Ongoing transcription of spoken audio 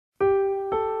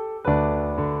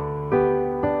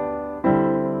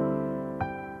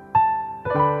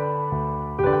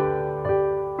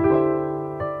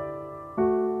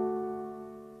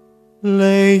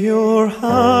your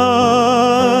hands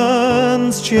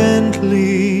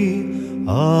gently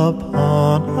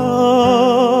upon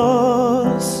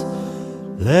us.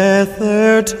 Let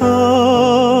their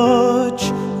touch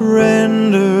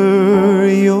render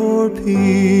your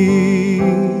peace.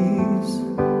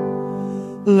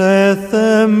 Let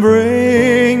them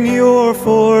bring your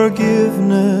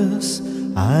forgiveness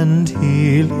and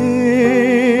healing.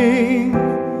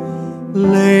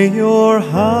 Lay your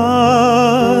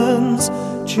hands,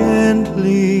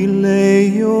 gently lay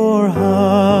your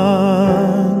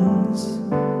hands.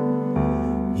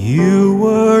 You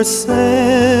were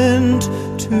sent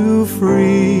to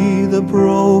free the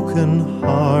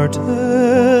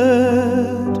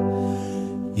broken-hearted.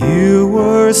 You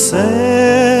were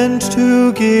sent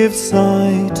to give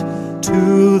sight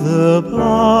to the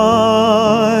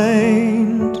blind.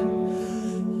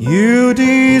 You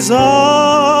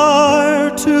desire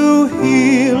to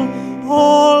heal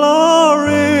all our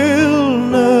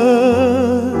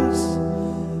illness.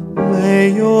 Lay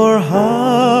your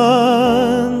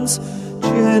hands,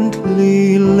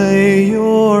 gently lay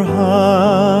your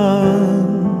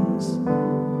hands.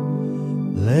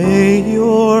 Lay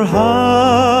your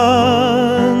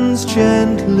hands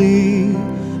gently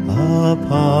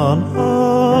upon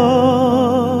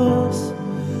us.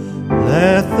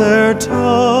 Let their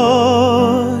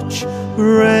touch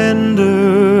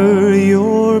render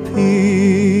your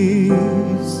peace.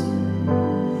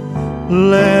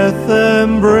 Let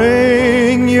them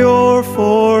bring your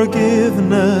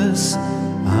forgiveness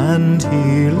and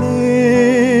healing.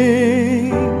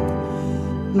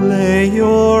 Lay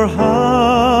your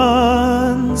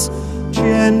hands,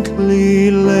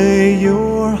 gently lay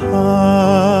your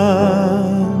hands.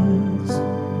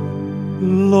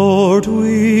 Lord,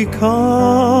 we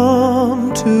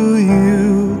come to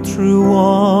you through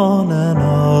one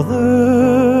another.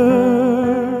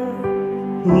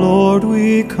 Lord,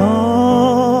 we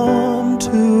come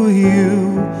to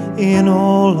you in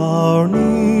all our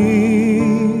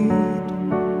need.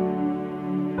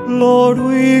 Lord,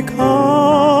 we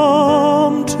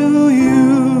come to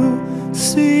you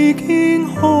seeking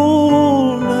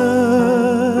wholeness.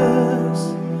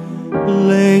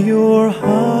 Lay your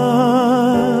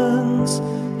hands,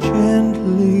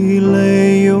 gently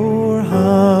lay your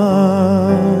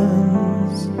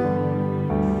hands.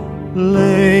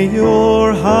 Lay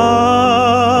your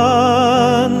hands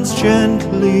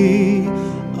gently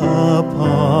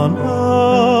upon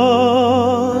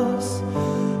us.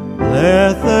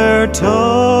 Let their touch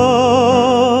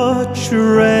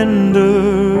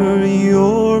render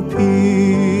your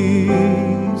peace.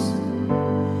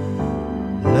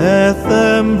 Let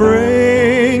them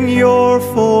bring your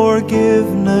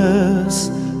forgiveness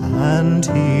and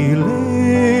healing.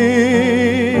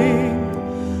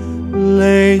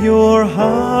 Lay your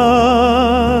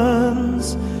hands,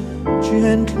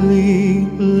 gently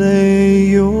lay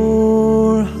your